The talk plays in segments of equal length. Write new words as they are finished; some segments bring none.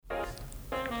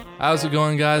How's it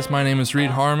going, guys? My name is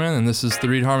Reed Harmon, and this is the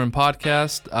Reed Harmon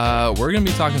Podcast. We're going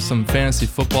to be talking some fantasy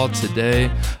football today.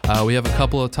 We have a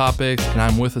couple of topics, and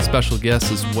I'm with a special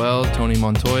guest as well, Tony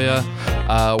Montoya.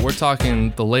 We're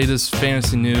talking the latest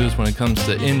fantasy news when it comes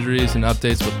to injuries and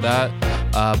updates with that.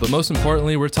 But most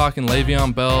importantly, we're talking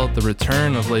Le'Veon Bell, the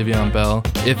return of Le'Veon Bell,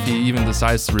 if he even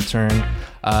decides to return,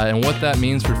 and what that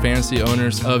means for fantasy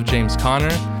owners of James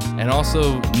Conner, and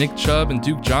also Nick Chubb and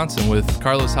Duke Johnson, with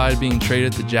Carlos Hyde being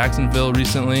traded to Jacksonville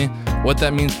recently, what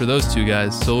that means for those two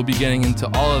guys. So we'll be getting into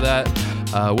all of that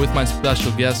with my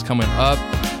special guest coming up,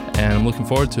 and I'm looking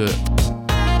forward to it.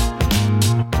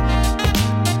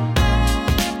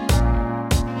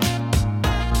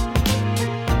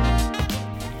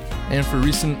 And for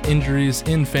recent injuries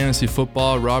in fantasy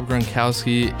football, Rob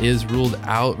Gronkowski is ruled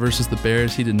out versus the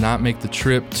Bears. He did not make the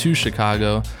trip to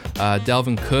Chicago.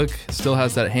 Dalvin Cook still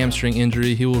has that hamstring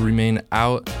injury. He will remain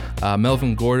out.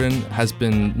 Melvin Gordon has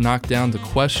been knocked down to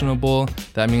questionable.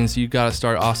 That means you got to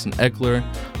start Austin Eckler.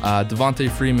 Devontae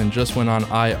Freeman just went on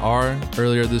IR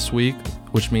earlier this week,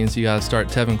 which means you got to start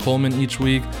Tevin Coleman each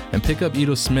week and pick up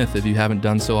Ito Smith if you haven't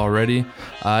done so already.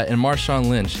 And Marshawn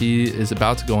Lynch, he is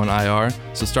about to go on IR,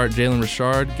 so start Jalen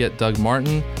Richard, get Doug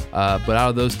Martin. But out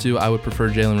of those two, I would prefer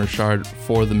Jalen Richard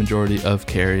for the majority of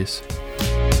carries.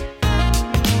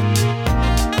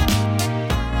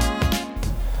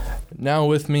 Now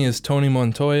with me is Tony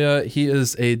Montoya. He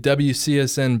is a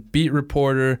WCSN beat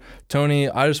reporter. Tony,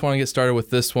 I just want to get started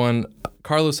with this one.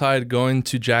 Carlos Hyde going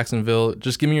to Jacksonville.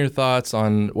 Just give me your thoughts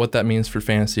on what that means for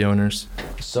fantasy owners.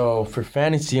 So for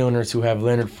fantasy owners who have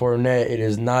Leonard Fournette, it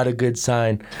is not a good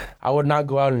sign. I would not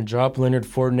go out and drop Leonard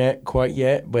Fournette quite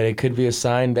yet, but it could be a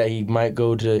sign that he might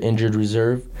go to injured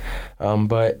reserve.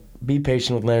 But be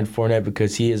patient with Leonard Fournette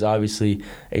because he is obviously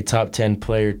a top 10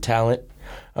 player talent.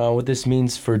 What this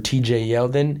means for TJ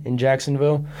Yeldon in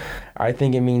Jacksonville, I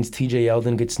think it means TJ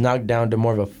Yeldon gets knocked down to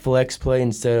more of a flex play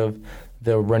instead of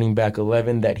the running back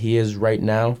 11 that he is right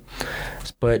now.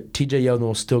 But TJ Yeldon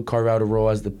will still carve out a role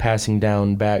as the passing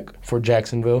down back for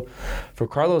Jacksonville. For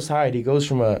Carlos Hyde, he goes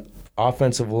from an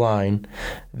offensive line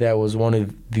that was one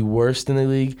of the worst in the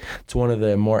league to one of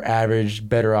the more average,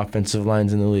 better offensive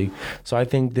lines in the league. So I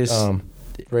think this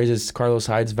raises Carlos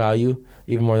Hyde's value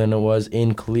even more than it was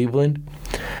in Cleveland.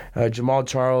 Jamal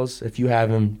Charles, if you have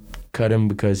him, cut him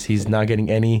because he's not getting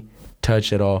any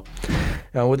touch at all.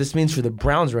 What this means for the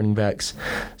Browns running backs.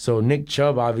 So Nick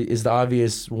Chubb is the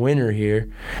obvious winner here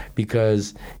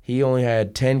because he only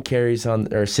had 16 carries on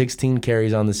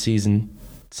the season,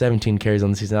 17 carries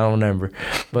on the season, I don't remember.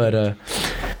 But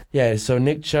so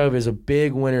Nick Chubb is a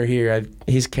big winner here.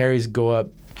 His carries go up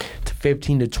to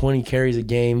 15 to 20 carries a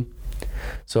game.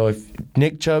 So if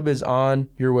Nick Chubb is on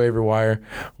your waiver wire,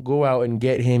 go out and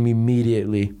get him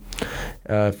immediately.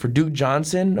 For Duke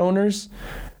Johnson owners,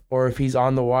 or if he's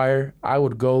on the wire, I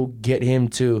would go get him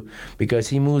too because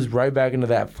he moves right back into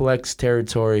that flex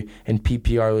territory in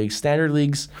PPR leagues. Standard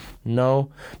leagues,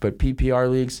 no, but PPR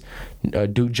leagues,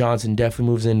 Duke Johnson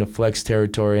definitely moves into flex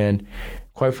territory, and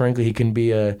quite frankly, he can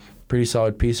be a pretty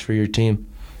solid piece for your team.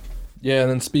 Yeah,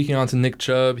 and then speaking on to Nick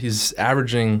Chubb, he's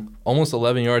averaging almost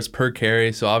 11 yards per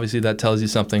carry, so obviously that tells you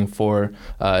something for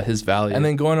his value. And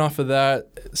then going off of that,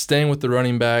 staying with the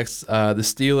running backs, the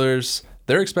Steelers,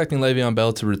 they're expecting Le'Veon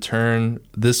Bell to return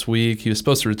this week. He was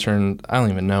supposed to return, I don't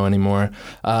even know anymore.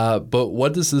 But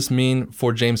what does this mean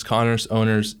for James Conner's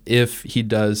owners if he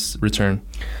does return?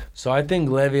 So I think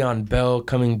Le'Veon Bell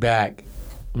coming back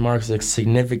marks a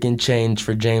significant change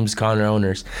for James Conner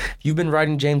owners. If you've been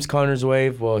riding James Conner's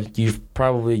wave, well, you're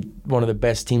probably one of the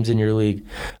best teams in your league.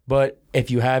 But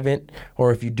if you haven't,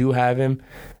 or if you do have him,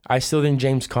 I still think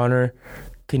James Conner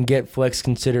can get flex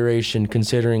consideration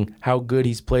considering how good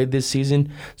he's played this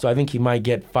season. So I think he might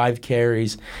get 5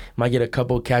 carries, might get a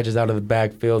couple catches out of the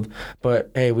backfield. But,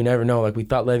 hey, we never know. Like, we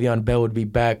thought Le'Veon Bell would be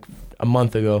back a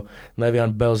month ago.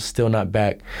 Le'Veon Bell's still not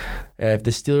back. If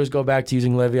the Steelers go back to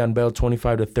using Le'Veon Bell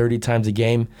 25 to 30 times a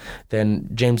game, then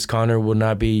James Conner will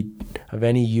not be of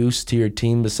any use to your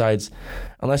team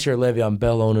unless you're a Le'Veon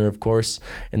Bell owner, of course.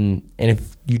 And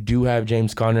if you do have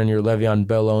James Conner and you're a Le'Veon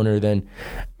Bell owner, then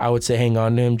I would say hang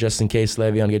on to him just in case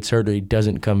Le'Veon gets hurt or he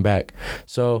doesn't come back.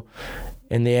 So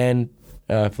in the end,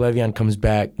 if Le'Veon comes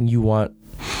back, you want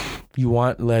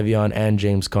Le'Veon and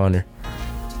James Conner.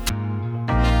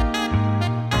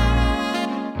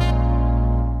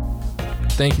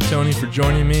 Thank you, Tony, for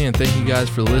joining me, and thank you guys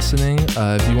for listening.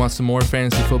 If you want some more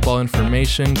fantasy football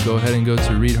information, go ahead and go to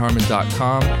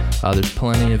reedharmon.com. There's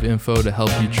plenty of info to help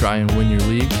you try and win your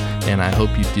league, and I hope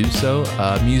you do so.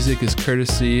 Music is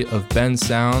courtesy of Ben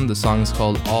Sound. The song is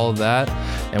called All That.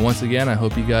 And once again, I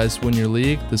hope you guys win your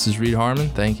league. This is Reed Harmon.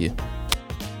 Thank you.